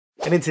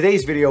And in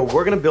today's video,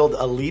 we're gonna build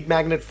a lead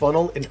magnet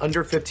funnel in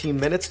under 15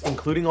 minutes,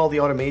 including all the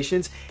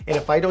automations. And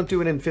if I don't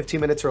do it in 15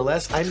 minutes or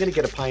less, I'm gonna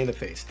get a pie in the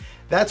face.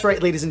 That's right,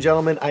 ladies and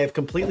gentlemen, I have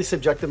completely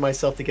subjected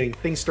myself to getting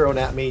things thrown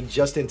at me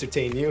just to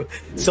entertain you.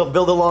 So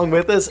build along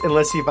with us and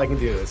let's see if I can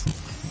do this.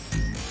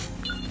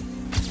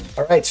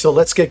 All right, so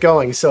let's get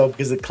going. So,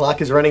 because the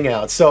clock is running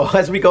out. So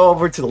as we go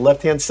over to the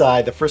left-hand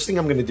side, the first thing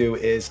I'm gonna do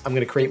is I'm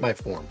gonna create my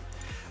form.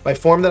 My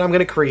form that I'm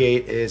gonna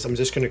create is, I'm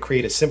just gonna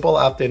create a simple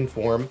opt-in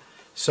form.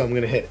 So I'm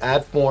gonna hit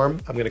add form.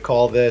 I'm gonna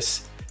call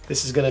this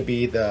is gonna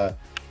be the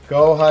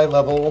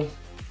GoHighLevel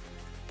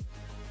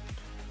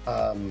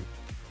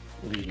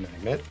lead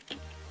magnet.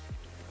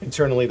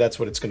 Internally, that's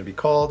what it's gonna be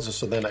called, just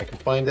so then I can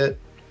find it.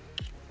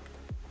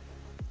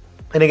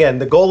 And again,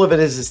 the goal of it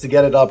is to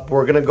get it up.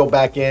 We're gonna go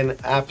back in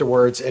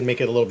afterwards and make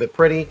it a little bit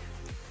pretty.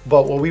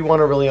 But what we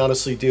wanna really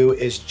honestly do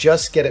is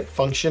just get it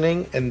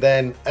functioning, and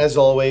then, as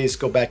always,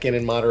 go back in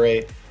and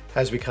moderate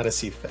as we kind of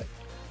see fit.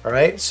 All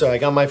right, so I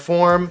got my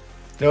form.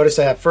 Notice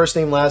I have first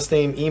name, last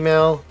name,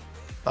 email.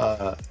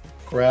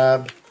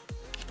 Grab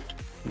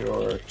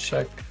your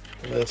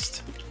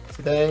checklist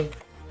today.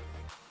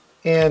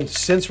 And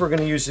since we're going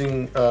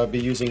to be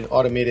using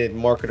automated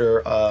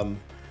marketer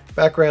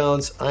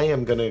backgrounds, I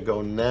am going to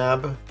go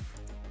nab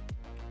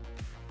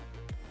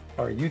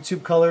our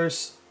YouTube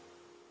colors,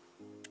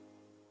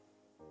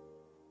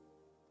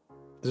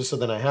 just so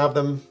then I have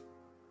them.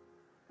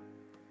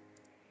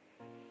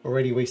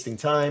 Already wasting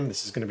time.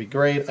 This is going to be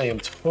great. I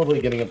am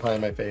totally getting a pie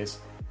in my face.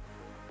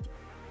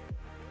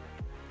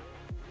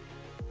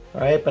 All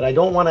right, but I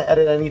don't want to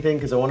edit anything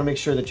because I want to make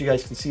sure that you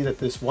guys can see that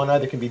this one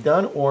either can be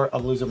done or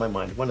I'm losing my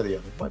mind, one or the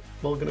other. But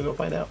we're going to go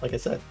find out, like I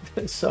said.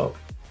 So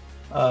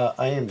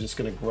I am just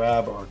going to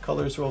grab our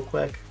colors real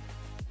quick.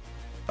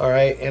 All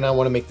right, and I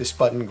want to make this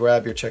button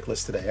grab your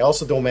checklist today. I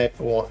also don't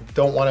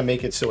want to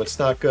make it so it's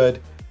not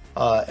good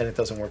and it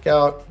doesn't work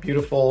out.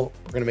 Beautiful.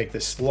 We're going to make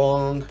this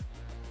long.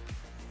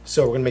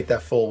 So we're going to make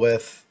that full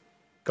width.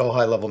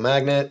 GoHighLevel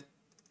magnet.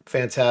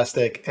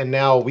 Fantastic. And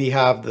now we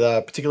have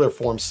the particular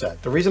form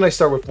set. The reason I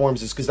start with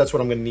forms is because that's what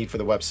I'm going to need for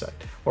the website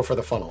or for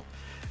the funnel.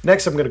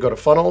 Next, I'm going to go to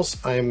funnels.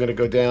 I am going to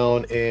go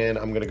down and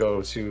I'm going to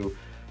go to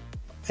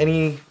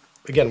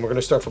again, we're going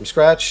to start from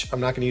scratch. I'm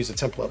not going to use a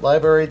template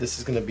library. This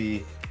is going to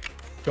be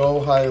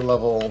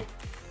GoHighLevel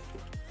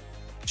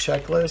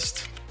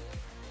checklist.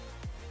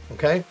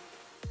 Okay.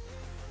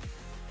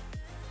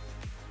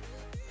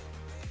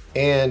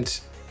 And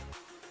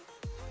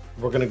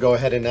we're going to go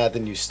ahead and add the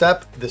new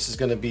step. This is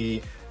going to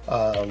be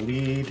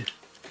lead.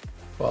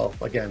 Well,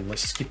 again,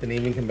 let's just keep the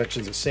naming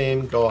conventions the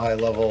same.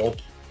 GoHighLevel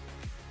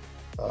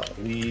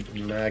lead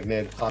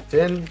magnet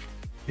opt-in,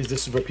 because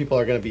this is where people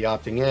are going to be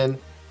opting in.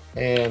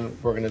 And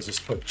we're going to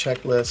just put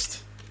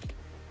checklist.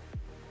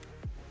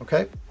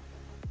 Okay.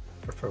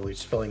 Preferably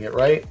spelling it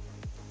right.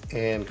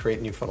 And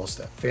create new funnel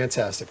step.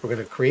 Fantastic. We're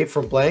going to create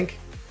from blank.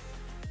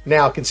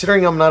 Now,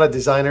 considering I'm not a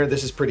designer,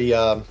 this is pretty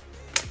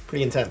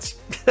intense.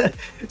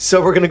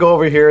 So we're going to go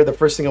over here. The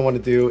first thing I want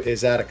to do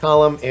is add a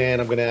column, and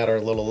I'm going to add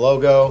our little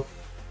logo.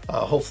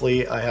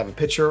 Hopefully I have a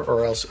picture,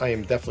 or else I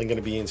am definitely going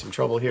to be in some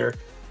trouble here.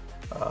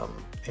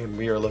 And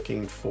we are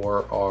looking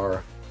for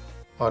our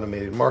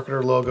automated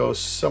marketer logo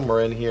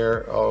somewhere in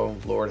here. Oh,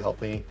 Lord,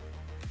 help me.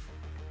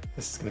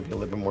 This is going to be a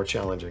little bit more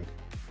challenging.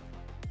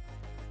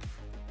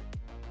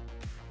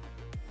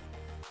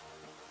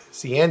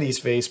 See Andy's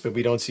face, but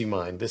we don't see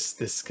mine.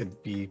 This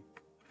could be,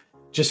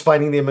 just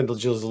finding the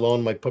images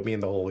alone might put me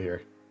in the hole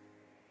here.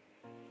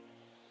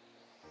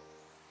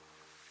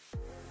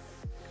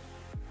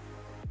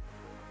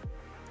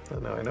 So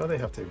now I know they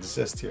have to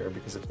exist here,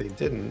 because if they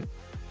didn't,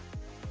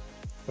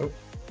 oh.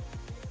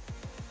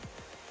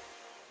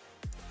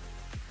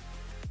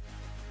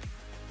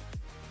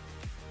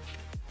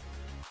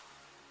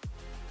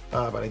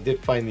 But I did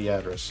find the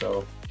address,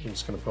 so I'm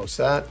just going to post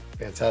that.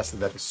 Fantastic.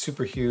 That is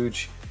super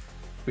huge.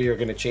 We are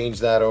going to change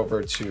that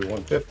over to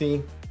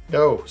 150.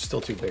 No,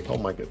 still too big. Oh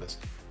my goodness.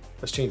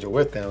 Let's change the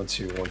width down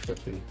to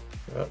 150.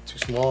 Oh, too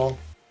small.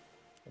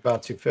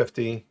 About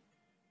 250.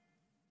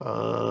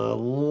 A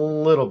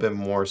little bit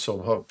more,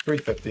 so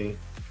 350.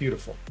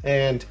 Beautiful.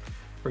 And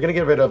we're going to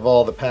get rid of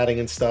all the padding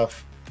and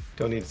stuff.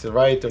 Don't need it to the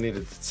right, don't need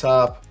it to the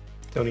top.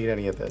 Don't need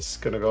any of this.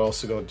 Going to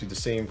also go do the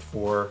same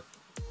for,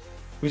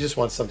 we just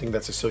want something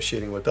that's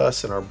associating with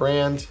us and our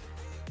brand.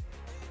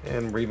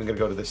 And we're even going to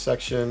go to this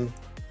section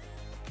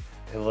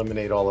and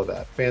eliminate all of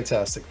that.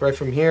 Fantastic. Right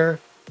from here,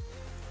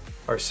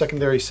 our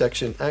secondary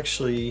section,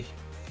 actually,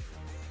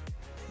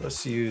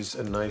 let's use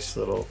a nice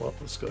little, well,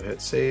 let's go hit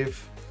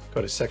save.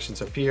 Go to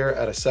sections up here,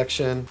 add a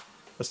section.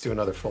 Let's do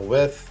another full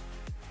width.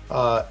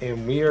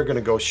 And we are gonna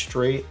go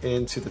straight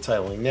into the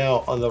titling.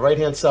 Now, on the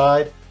right-hand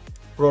side,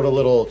 wrote a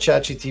little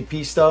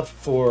ChatGPT stuff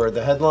for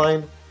the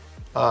headline.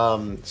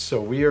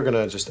 So we are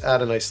gonna just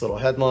add a nice little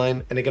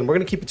headline. And again, we're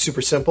gonna keep it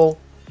super simple,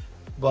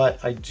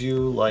 but I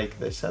do like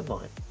this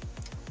headline.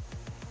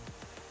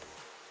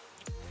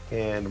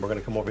 And we're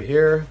gonna come over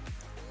here,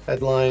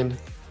 headline,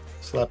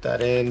 slap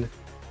that in,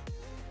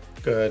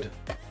 good.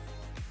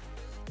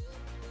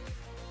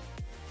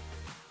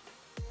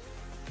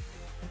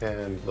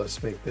 And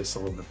let's make this a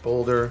little bit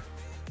bolder.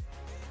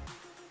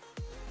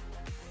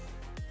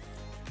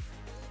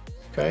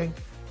 Okay.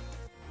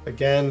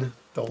 Again,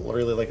 don't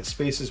really like the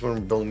spaces when we're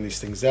building these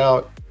things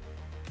out.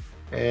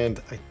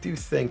 And I do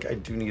think I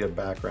do need a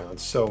background.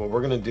 So what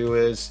we're going to do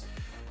is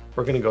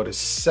we're going to go to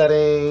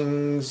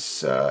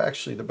settings.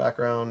 Actually, the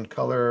background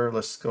color.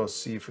 Let's go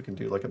see if we can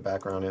do like a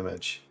background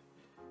image.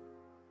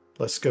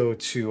 Let's go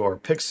to our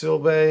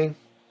pixel bay.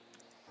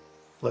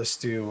 Let's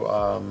do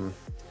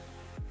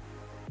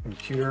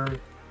computer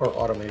or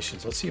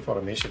automations. Let's see if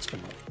automations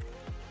come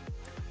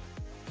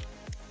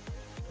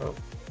up. Oh.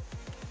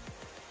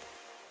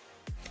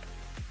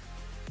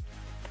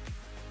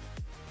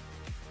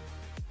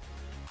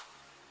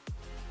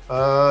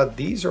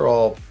 These are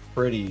all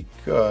pretty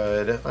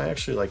good. I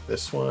actually like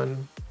this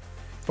one.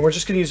 And we're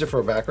just going to use it for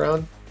a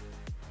background.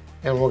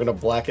 And we're going to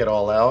black it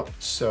all out.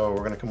 So we're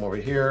going to come over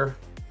here.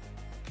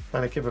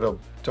 Kind of give it a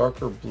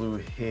darker blue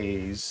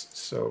haze.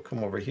 So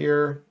come over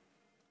here.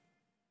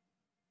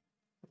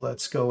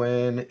 Let's go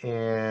in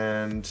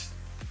and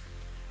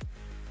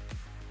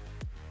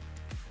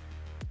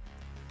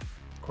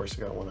of course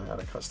I want to add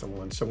a custom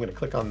one. So I'm going to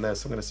click on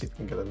this. I'm going to see if we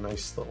can get a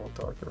nice little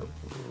darker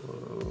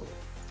blue.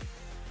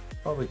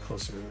 Probably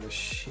closer to this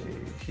shade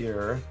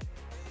here.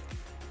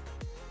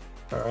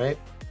 All right.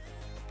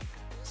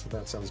 So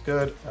that sounds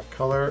good. Add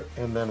color.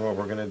 And then what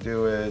we're going to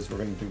do is we're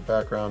going to do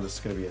background. This is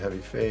going to be a heavy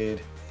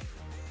fade.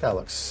 That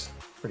looks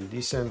pretty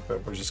decent,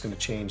 but we're just going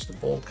to change the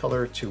bold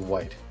color to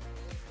white.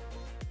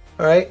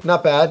 All right,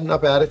 not bad,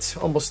 not bad. It's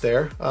almost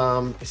there.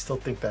 I still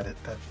think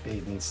that that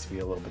fade needs to be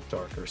a little bit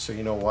darker. So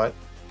you know what?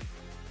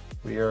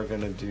 We are going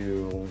to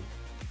do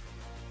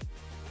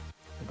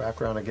the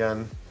background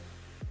again.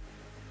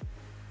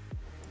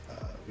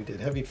 We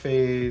did heavy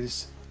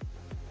fades.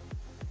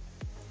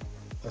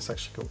 Let's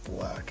actually go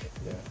black.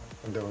 Yeah,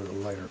 and do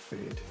a lighter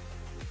fade.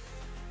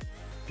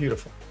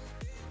 Beautiful.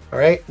 All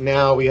right,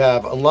 now we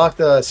have unlocked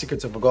the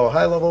secrets of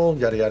GoHighLevel,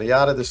 yada, yada,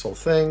 yada, this whole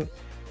thing.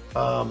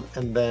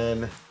 And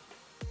then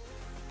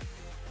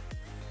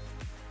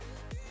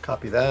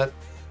copy that.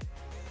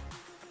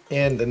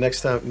 And the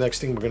next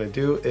thing we're gonna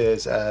do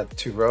is add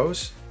 2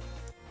 rows.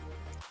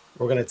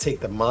 We're gonna take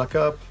the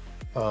mockup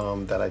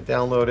that I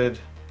downloaded.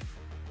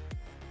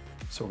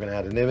 So we're gonna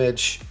add an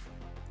image.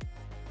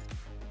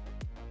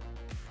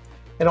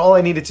 And all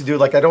I needed to do,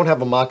 like I don't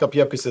have a mockup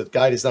yet because the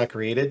guide is not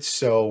created.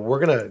 So we're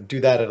gonna do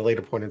that at a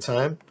later point in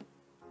time.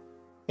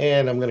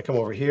 And I'm gonna come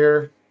over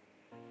here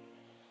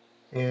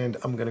and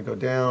I'm gonna go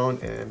down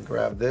and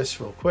grab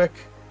this real quick.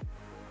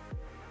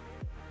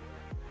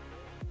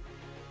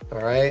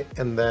 All right,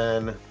 and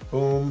then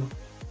boom.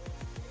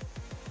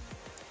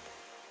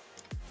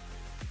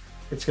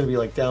 It's gonna be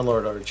like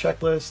download our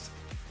checklist.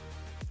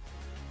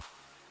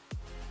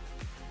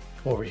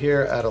 Come over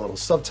here, add a little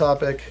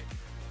subtopic.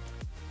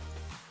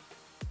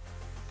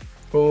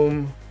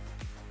 Boom.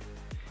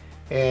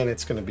 And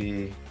it's going to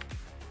be,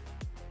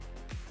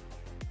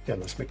 again,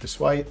 let's make this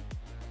white.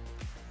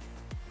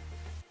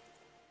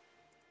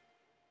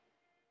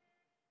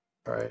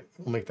 All right,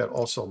 we'll make that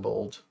also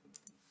bold.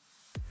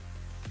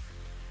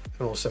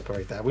 And we'll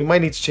separate that. We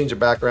might need to change the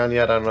background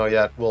yet. I don't know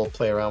yet. We'll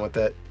play around with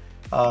it.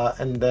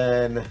 And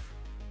then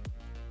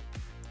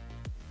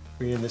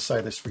bring in this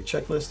side, this free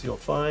checklist you'll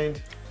find.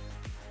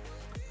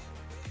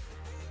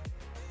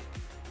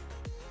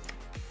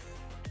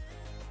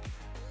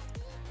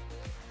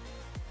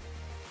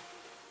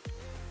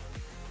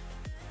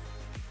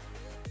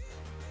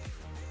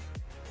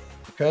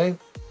 Okay,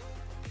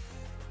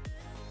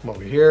 come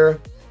over here.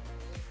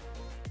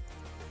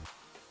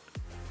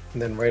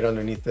 And then right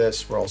underneath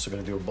this, we're also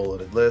going to do a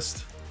bulleted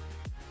list.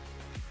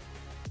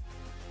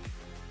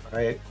 All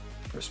right,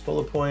 first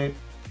bullet point.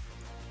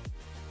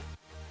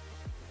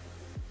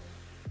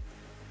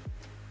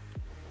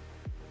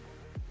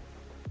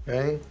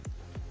 Okay,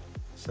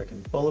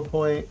 second bullet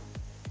point.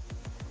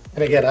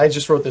 And again, I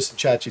just wrote this in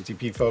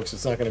ChatGPT, folks.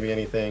 It's not going to be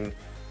anything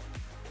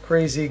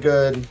crazy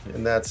good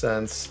in that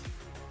sense.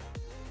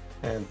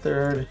 And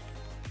third,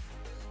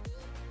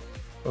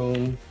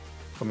 boom,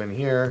 come in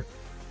here.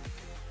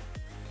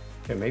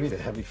 Okay, maybe the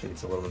heavy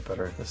fade's a little bit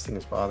better. This thing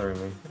is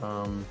bothering me.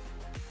 We're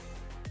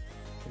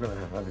gonna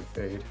have heavy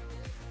fade.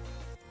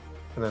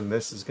 And then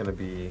this is gonna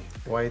be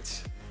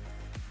white.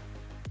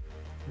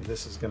 And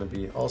this is gonna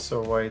be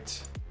also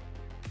white.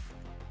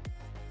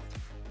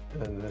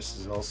 And this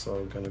is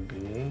also gonna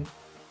be,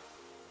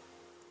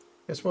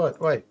 guess what,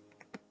 white.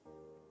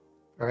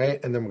 All right,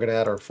 and then we're gonna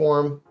add our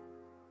form.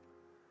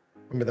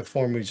 Remember the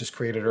form we just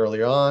created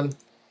earlier on.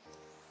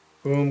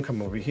 Boom, come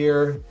over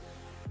here.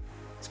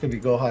 It's gonna be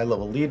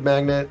GoHighLevel lead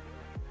magnet.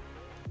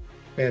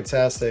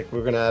 Fantastic.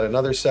 We're gonna add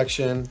another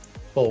section,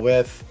 full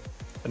width,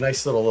 a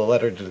nice little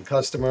letter to the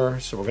customer.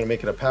 So we're gonna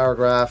make it a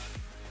paragraph.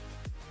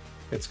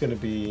 It's gonna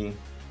be,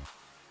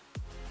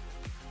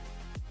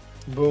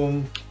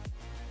 boom.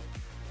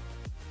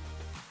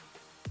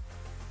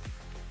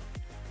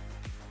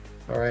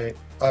 All right,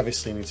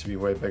 obviously it needs to be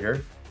way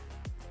bigger.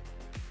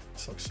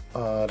 This looks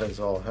odd as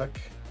all heck.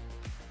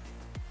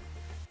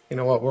 You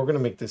know what? We're going to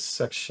make this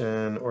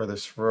section or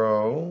this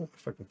row,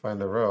 if I can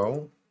find the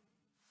row,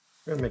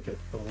 we're going to make it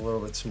a little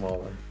bit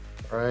smaller.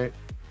 All right.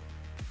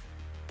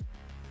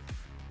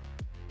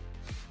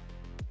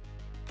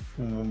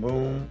 Boom, boom,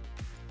 boom.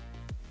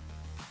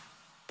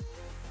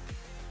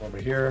 Over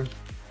here.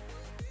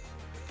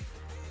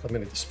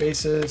 Eliminate the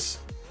spaces.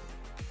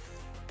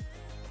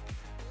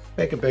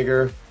 Make it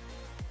bigger.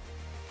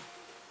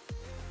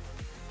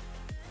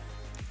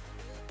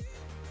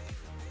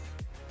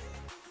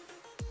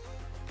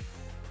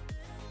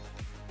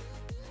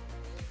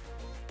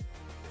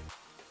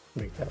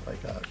 Make that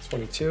like a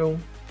 22,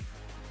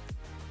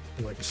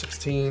 and like a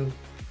 16.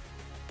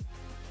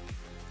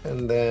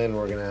 And then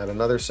we're gonna add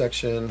another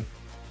section,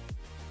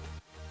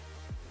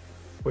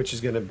 which is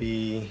gonna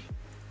be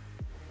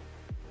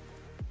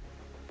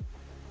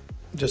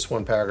just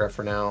one paragraph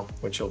for now,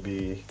 which will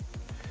be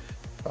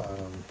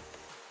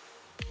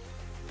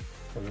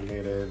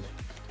animated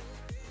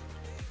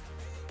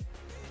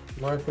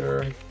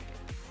marketer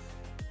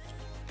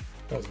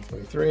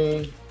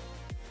 2023.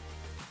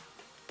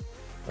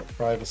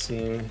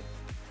 Privacy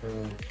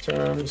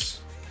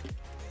terms.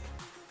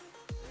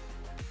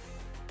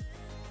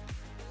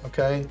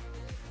 Okay,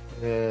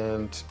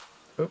 and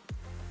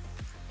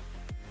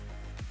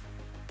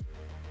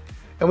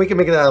we can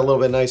make that a little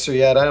bit nicer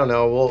yet. I don't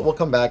know. We'll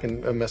come back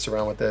and mess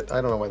around with it.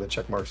 I don't know why the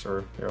check marks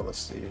are here. Let's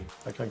see.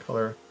 Icon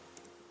color.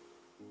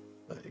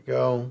 There you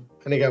go.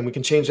 And again, we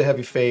can change the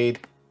heavy fade.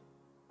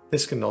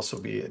 This can also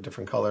be a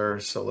different color.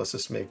 So let's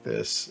just make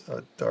this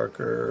a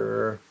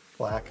darker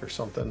black or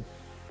something.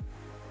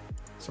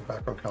 So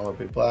background color will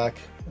be black,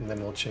 and then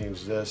we'll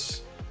change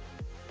this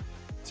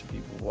to be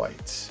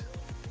white.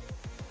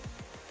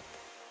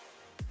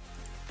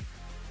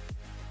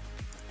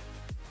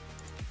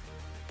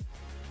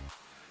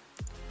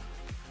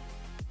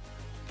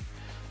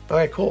 All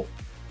right, cool.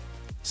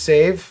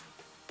 Save.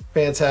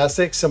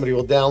 Fantastic. Somebody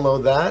will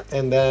download that,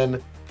 and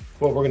then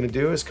what we're going to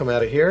do is come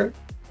out of here,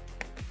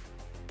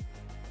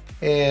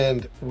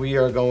 and we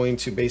are going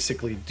to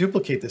basically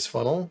duplicate this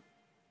funnel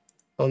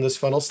on this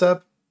funnel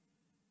step.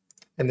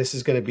 And this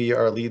is going to be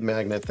our lead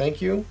magnet. Thank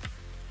you.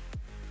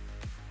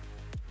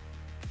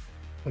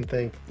 And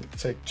take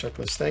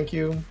checklist. Thank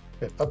you.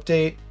 Hit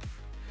update.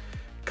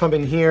 Come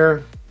in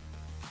here.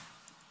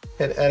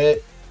 Hit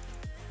edit.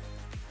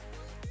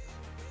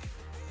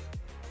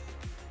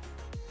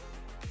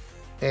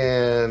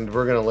 And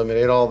we're going to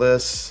eliminate all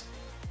this.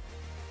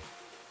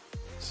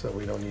 So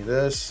we don't need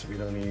this. We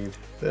don't need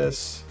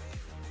this.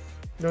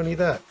 We don't need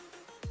that.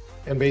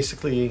 And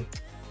basically,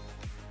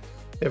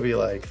 it'd be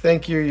like,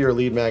 thank you, your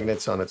lead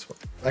magnet's on its way.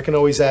 I can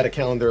always add a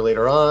calendar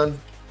later on.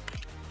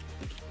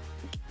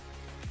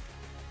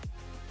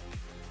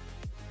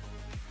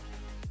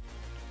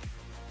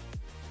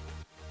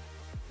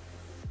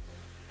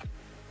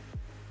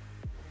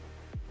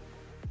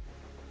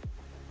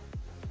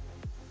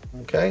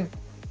 Okay.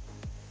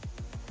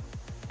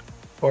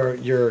 Or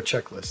your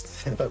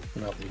checklist.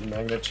 Not lead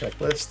magnet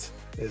checklist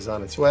is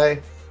on its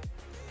way.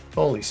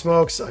 Holy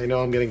smokes, I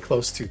know I'm getting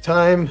close to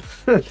time.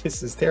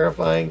 This is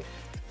terrifying.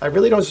 I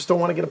really just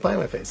don't want to get a pie in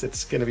my face.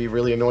 It's going to be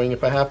really annoying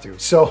if I have to.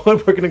 So we're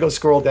going to go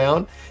scroll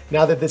down.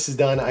 Now that this is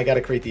done, I got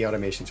to create the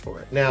automations for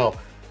it. Now,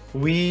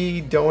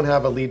 we don't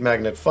have a lead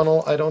magnet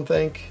funnel, I don't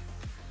think.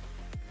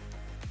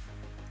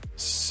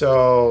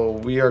 So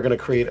we are going to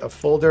create a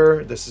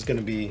folder. This is going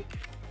to be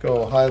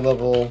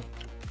GoHighLevel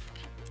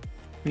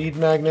lead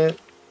magnet.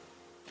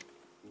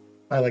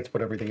 I like to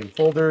put everything in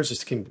folders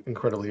just to keep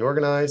incredibly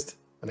organized.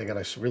 And I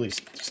got to really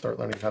start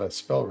learning how to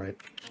spell right.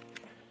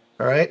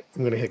 All right,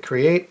 I'm going to hit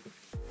create.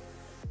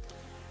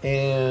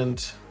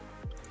 And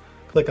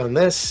click on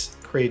this,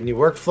 create new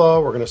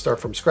workflow. We're going to start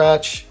from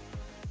scratch.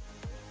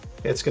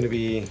 It's going to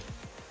be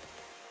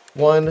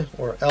 1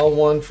 or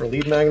L1 for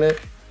lead magnet.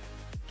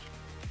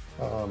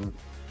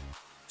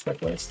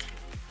 Checklist.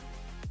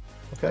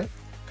 Okay,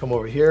 come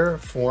over here,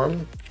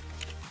 form,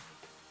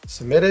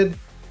 submitted.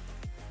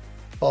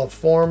 All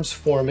forms,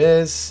 form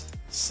is,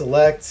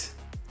 select,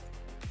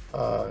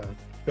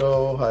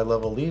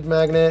 GoHighLevel lead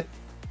magnet.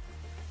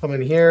 Come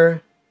in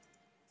here,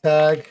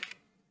 tag.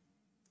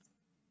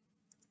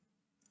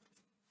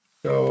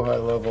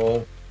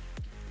 GoHighLevel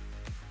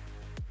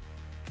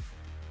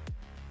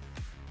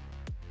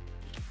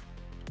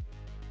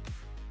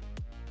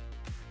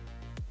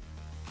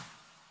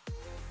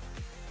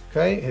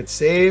okay, hit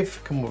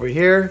save, come over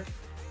here.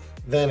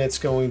 Then it's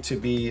going to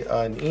be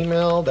an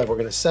email that we're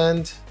going to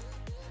send.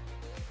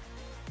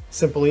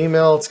 Simple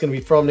email. It's going to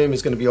be from name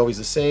is going to be always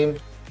the same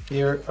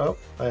here. Oh,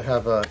 I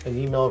have an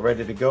email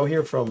ready to go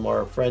here from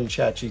our friend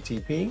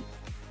ChatGTP.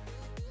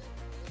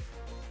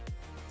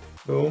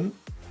 Boom.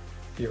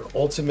 Your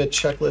ultimate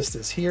checklist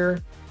is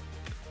here.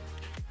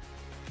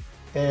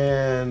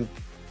 And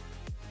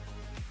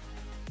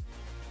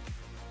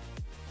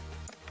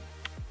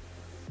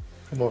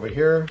come over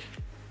here,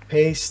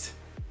 paste.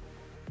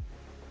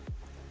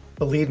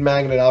 The lead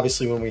magnet,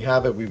 obviously when we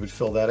have it, we would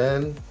fill that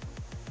in.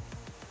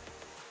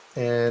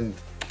 And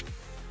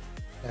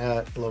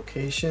at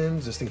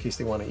locations, just in case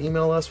they want to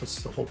email us, which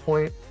is the whole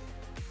point.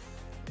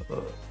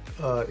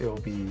 It will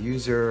be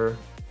user,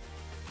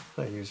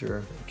 not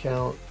user,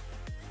 account,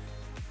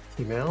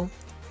 email.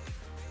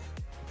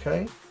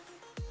 Okay.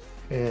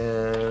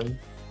 And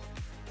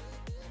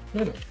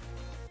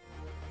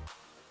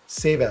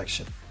save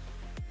action.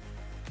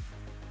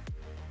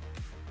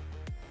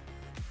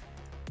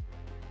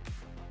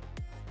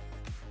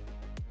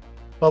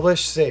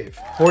 Publish, save.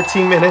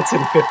 14 minutes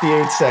and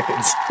 58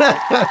 seconds.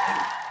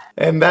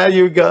 And there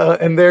you go.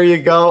 And there you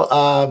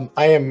go.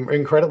 I am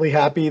incredibly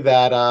happy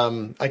that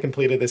I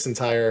completed this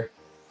entire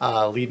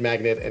lead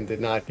magnet and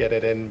did not get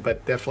it in,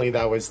 but definitely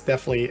that was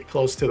definitely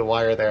close to the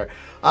wire there.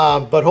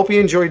 But hope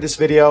you enjoyed this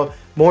video.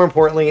 More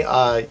importantly,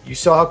 you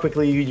saw how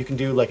quickly you can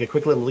do like a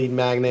quick little lead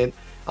magnet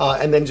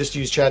and then just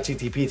use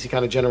ChatGPT to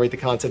kind of generate the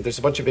content. There's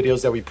a bunch of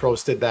videos that we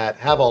posted that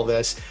have all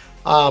this.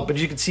 But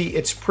you can see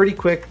it's pretty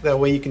quick the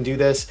way you can do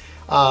this.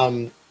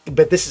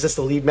 But this is just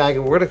a lead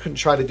magnet. We're going to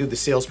try to do the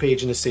sales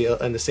page in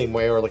the same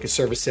way, or like a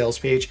service sales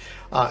page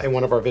in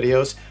one of our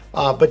videos.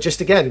 But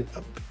just again,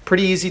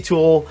 pretty easy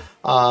tool.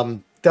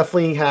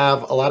 Definitely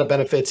have a lot of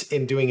benefits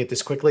in doing it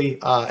this quickly.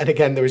 And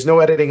again, there was no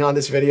editing on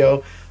this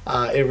video.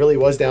 It really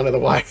was down to the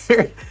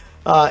wire.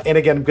 And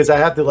again, because I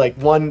had to like,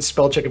 one,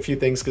 spell check a few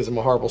things because I'm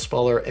a horrible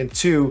speller, and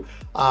two,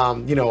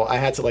 you know, I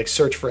had to like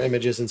search for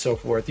images and so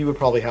forth. You would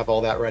probably have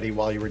all that ready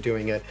while you were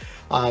doing it.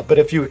 But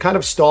if you were kind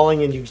of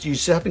stalling and you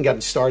just haven't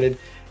gotten started,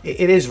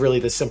 it is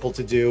really this simple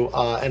to do.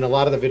 And a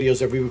lot of the videos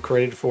that we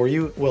created for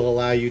you will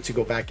allow you to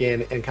go back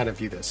in and kind of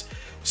view this.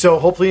 So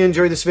hopefully you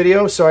enjoyed this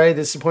video. Sorry I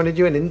disappointed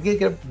you and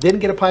didn't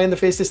get a pie in the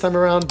face this time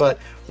around, but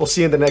we'll see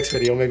you in the next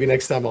video. Maybe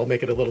next time I'll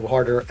make it a little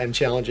harder and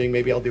challenging.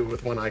 Maybe I'll do it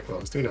with one eye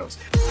closed. Who knows?